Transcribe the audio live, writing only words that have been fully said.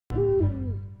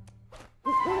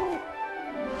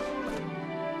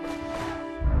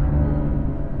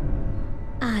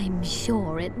I'm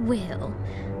sure it will.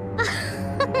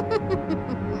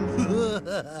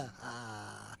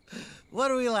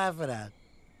 What are we laughing at?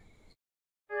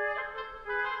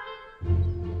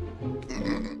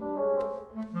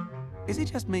 Is it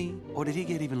just me, or did he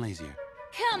get even lazier?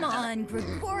 Come on,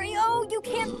 Gregorio. You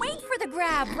can't wait for the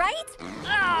grab, right?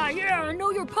 Ah, yeah, I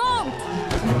know you're pumped.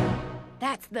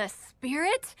 That's the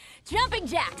spirit. Jumping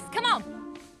jacks, come on.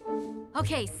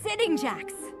 Okay, sitting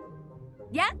jacks.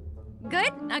 Yeah?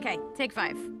 Good? Okay, take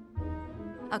 5.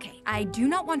 Okay, I do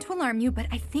not want to alarm you, but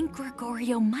I think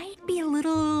Gregorio might be a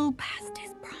little past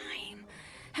his prime.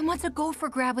 And what's a gopher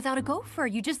grab without a gopher?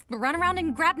 You just run around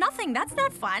and grab nothing. That's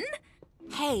not fun.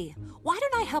 Hey, why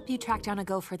don't I help you track down a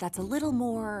gopher that's a little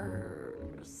more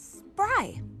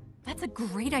spry? That's a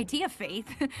great idea, Faith.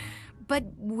 But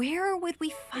where would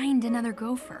we find another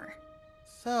gopher?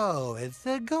 So, it's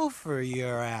a gopher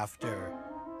you're after.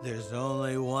 There's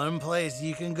only one place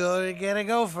you can go to get a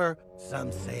gopher.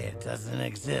 Some say it doesn't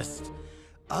exist.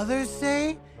 Others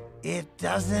say it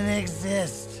doesn't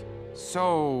exist.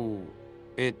 So,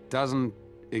 it doesn't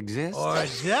exist? Or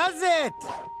does it?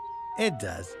 It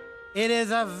does. It is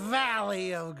a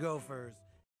valley of gophers.